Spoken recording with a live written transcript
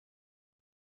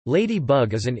Lady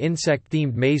Bug is an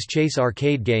insect-themed maze chase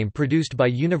arcade game produced by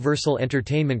Universal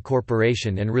Entertainment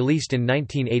Corporation and released in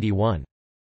 1981.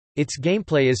 Its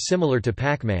gameplay is similar to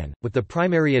Pac-Man, with the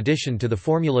primary addition to the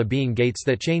formula being gates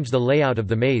that change the layout of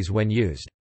the maze when used.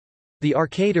 The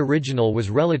arcade original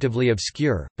was relatively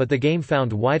obscure, but the game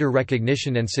found wider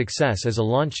recognition and success as a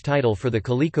launch title for the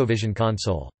ColecoVision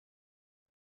console.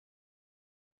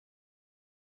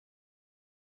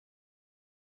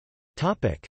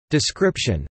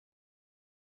 Description.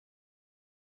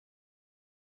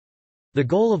 The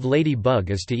goal of Lady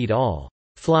Bug is to eat all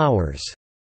flowers,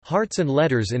 hearts and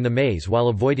letters in the maze while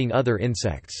avoiding other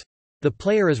insects. The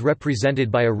player is represented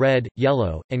by a red,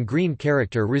 yellow, and green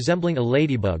character resembling a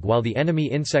ladybug, while the enemy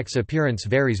insect's appearance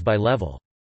varies by level.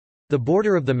 The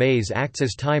border of the maze acts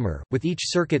as timer, with each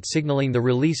circuit signaling the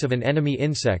release of an enemy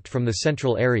insect from the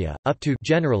central area, up to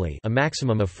generally a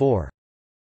maximum of 4.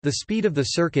 The speed of the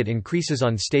circuit increases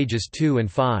on stages 2 and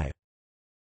 5.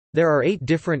 There are 8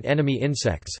 different enemy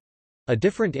insects. A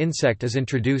different insect is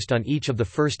introduced on each of the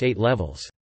first 8 levels.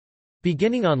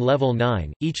 Beginning on level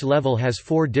 9, each level has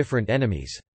 4 different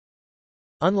enemies.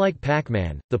 Unlike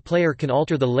Pac-Man, the player can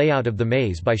alter the layout of the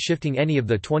maze by shifting any of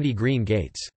the 20 green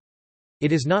gates.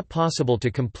 It is not possible to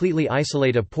completely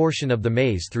isolate a portion of the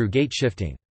maze through gate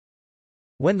shifting.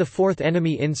 When the 4th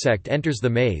enemy insect enters the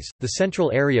maze, the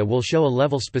central area will show a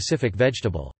level-specific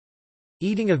vegetable.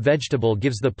 Eating a vegetable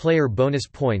gives the player bonus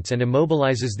points and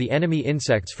immobilizes the enemy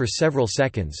insects for several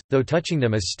seconds, though touching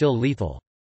them is still lethal.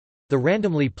 The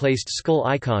randomly placed skull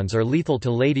icons are lethal to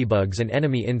ladybugs and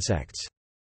enemy insects.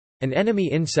 An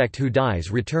enemy insect who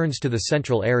dies returns to the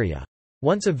central area.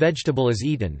 Once a vegetable is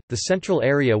eaten, the central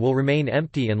area will remain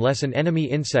empty unless an enemy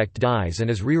insect dies and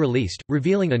is re-released,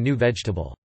 revealing a new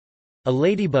vegetable. A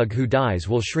ladybug who dies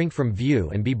will shrink from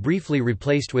view and be briefly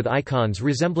replaced with icons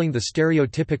resembling the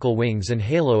stereotypical wings and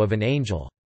halo of an angel.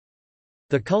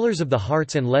 The colors of the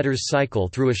hearts and letters cycle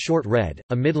through a short red,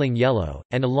 a middling yellow,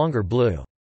 and a longer blue.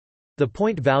 The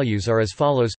point values are as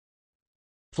follows: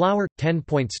 flower 10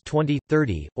 points, 20,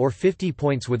 30, or 50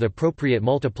 points with appropriate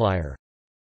multiplier.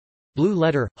 Blue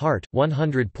letter heart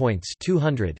 100 points,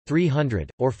 200, 300,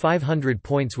 or 500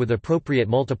 points with appropriate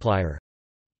multiplier.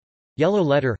 Yellow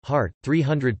letter heart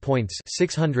 300 points,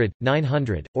 600,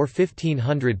 900, or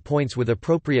 1500 points with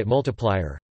appropriate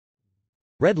multiplier.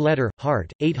 Red letter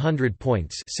heart 800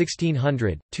 points,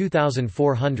 1600,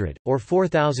 2400, or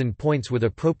 4000 points with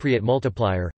appropriate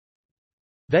multiplier.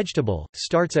 Vegetable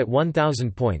starts at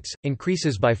 1000 points,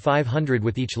 increases by 500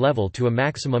 with each level to a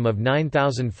maximum of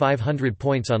 9500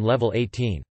 points on level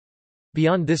 18.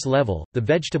 Beyond this level, the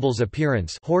vegetable's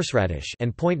appearance horseradish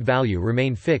and point value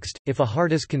remain fixed. If a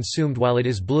heart is consumed while it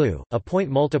is blue, a point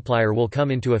multiplier will come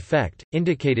into effect,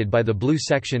 indicated by the blue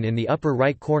section in the upper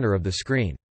right corner of the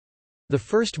screen. The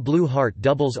first blue heart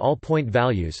doubles all point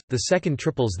values, the second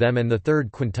triples them and the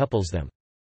third quintuples them.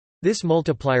 This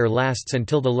multiplier lasts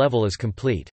until the level is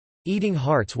complete. Eating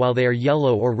hearts while they are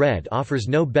yellow or red offers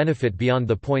no benefit beyond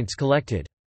the points collected.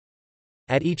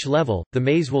 At each level, the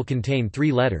maze will contain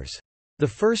 3 letters. The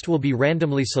first will be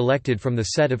randomly selected from the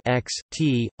set of X,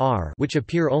 T, R which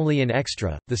appear only in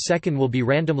Extra, the second will be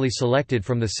randomly selected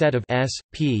from the set of S,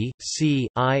 P, C,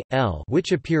 I, L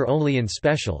which appear only in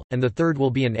Special, and the third will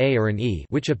be an A or an E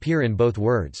which appear in both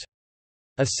words.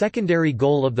 A secondary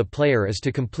goal of the player is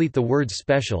to complete the words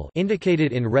Special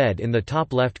indicated in red in the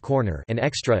top left corner and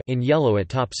Extra in yellow at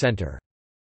top center.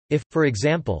 If, for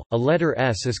example, a letter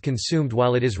S is consumed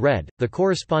while it is red, the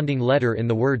corresponding letter in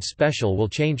the word Special will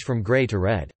change from gray to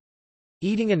red.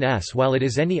 Eating an S while it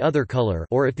is any other color,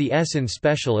 or if the S in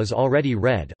Special is already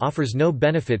red, offers no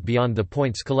benefit beyond the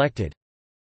points collected.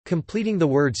 Completing the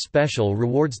word Special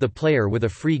rewards the player with a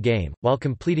free game, while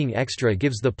completing Extra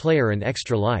gives the player an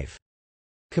extra life.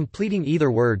 Completing either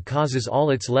word causes all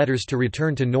its letters to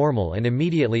return to normal and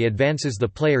immediately advances the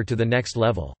player to the next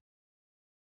level.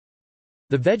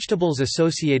 The vegetables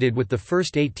associated with the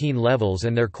first 18 levels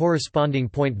and their corresponding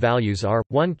point values are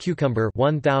 1 cucumber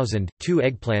 1000, 2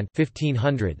 eggplant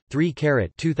 1500, 3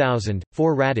 carrot 2000,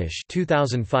 4 radish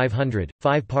 2500,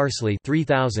 5 parsley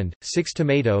 3000, 6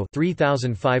 tomato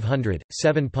 3500,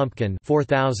 7 pumpkin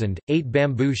 4000, 8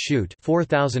 bamboo shoot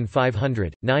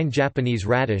 4500, 9 Japanese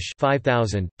radish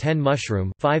 5000, 10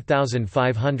 mushroom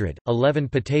 5500, 11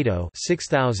 potato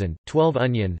 6000, 12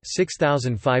 onion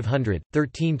 6500,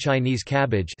 13 Chinese cabbage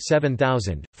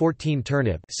 7,000, 14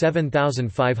 turnip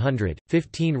 7,500,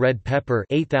 15 red pepper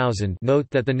 8,000. Note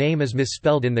that the name is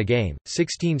misspelled in the game.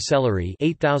 16 celery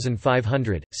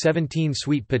 8,500, 17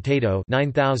 sweet potato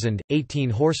 9,000,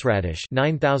 18 horseradish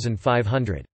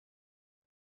 9,500.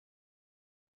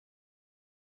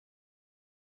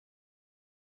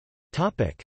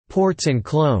 Topic: Ports and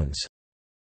clones.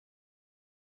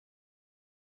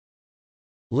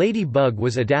 Ladybug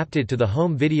was adapted to the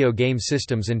home video game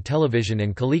systems and television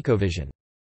and ColecoVision.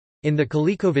 In the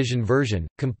ColecoVision version,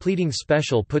 completing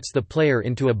special puts the player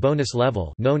into a bonus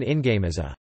level known in-game as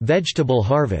a vegetable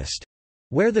harvest,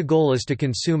 where the goal is to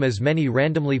consume as many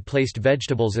randomly placed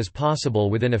vegetables as possible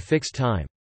within a fixed time.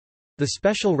 The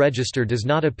special register does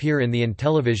not appear in the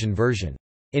Intellivision version.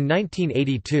 In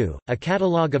 1982, a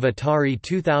catalog of Atari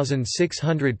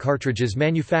 2600 cartridges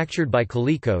manufactured by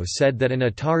Coleco said that an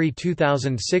Atari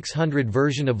 2600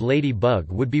 version of Ladybug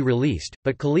would be released,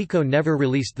 but Coleco never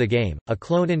released the game. A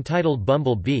clone entitled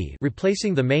Bumblebee,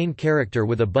 replacing the main character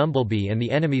with a bumblebee and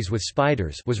the enemies with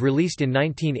spiders, was released in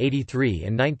 1983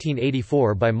 and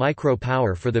 1984 by Micro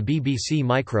Power for the BBC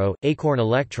Micro, Acorn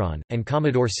Electron, and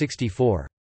Commodore 64.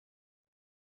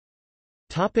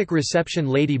 Reception.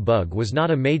 Ladybug was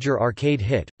not a major arcade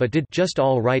hit, but did just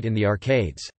all right in the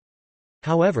arcades.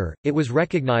 However, it was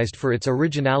recognized for its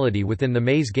originality within the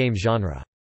maze game genre.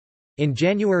 In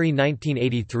January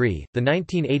 1983, the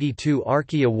 1982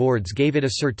 Archie Awards gave it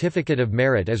a Certificate of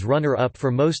Merit as runner-up for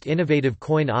Most Innovative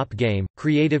Coin-Op Game.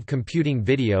 Creative Computing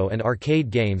Video and Arcade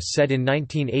Games said in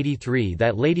 1983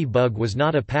 that Ladybug was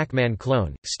not a Pac-Man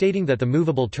clone, stating that the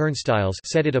movable turnstiles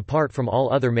set it apart from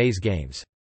all other maze games.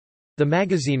 The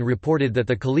magazine reported that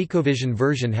the ColecoVision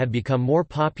version had become more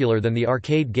popular than the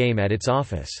arcade game at its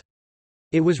office.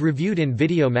 It was reviewed in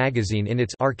Video Magazine in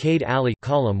its Arcade Alley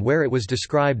column, where it was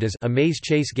described as a maze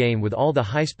chase game with all the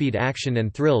high-speed action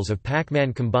and thrills of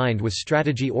Pac-Man combined with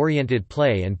strategy-oriented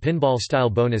play and pinball-style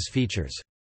bonus features.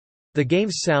 The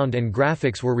game's sound and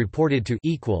graphics were reported to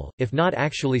equal, if not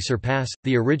actually surpass,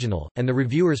 the original, and the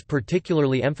reviewers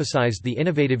particularly emphasized the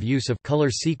innovative use of color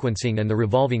sequencing and the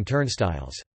revolving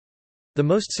turnstiles. The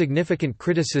most significant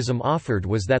criticism offered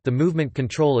was that the movement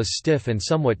control is stiff and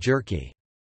somewhat jerky.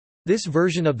 This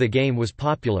version of the game was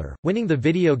popular, winning the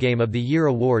Video Game of the Year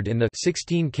award in the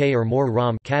 16K or more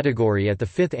ROM category at the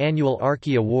 5th Annual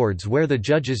Archie Awards, where the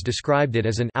judges described it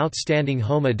as an outstanding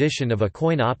home edition of a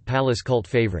coin-op Palace cult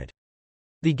favorite.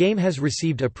 The game has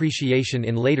received appreciation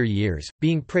in later years,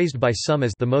 being praised by some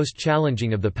as the most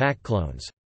challenging of the Pac clones.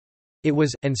 It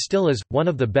was, and still is, one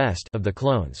of the best of the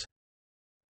clones.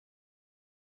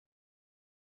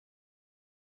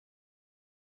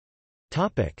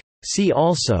 See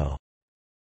also: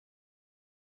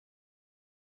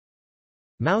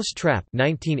 Mouse Trap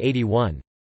 1981,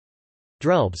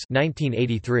 Drelbs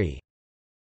 1983.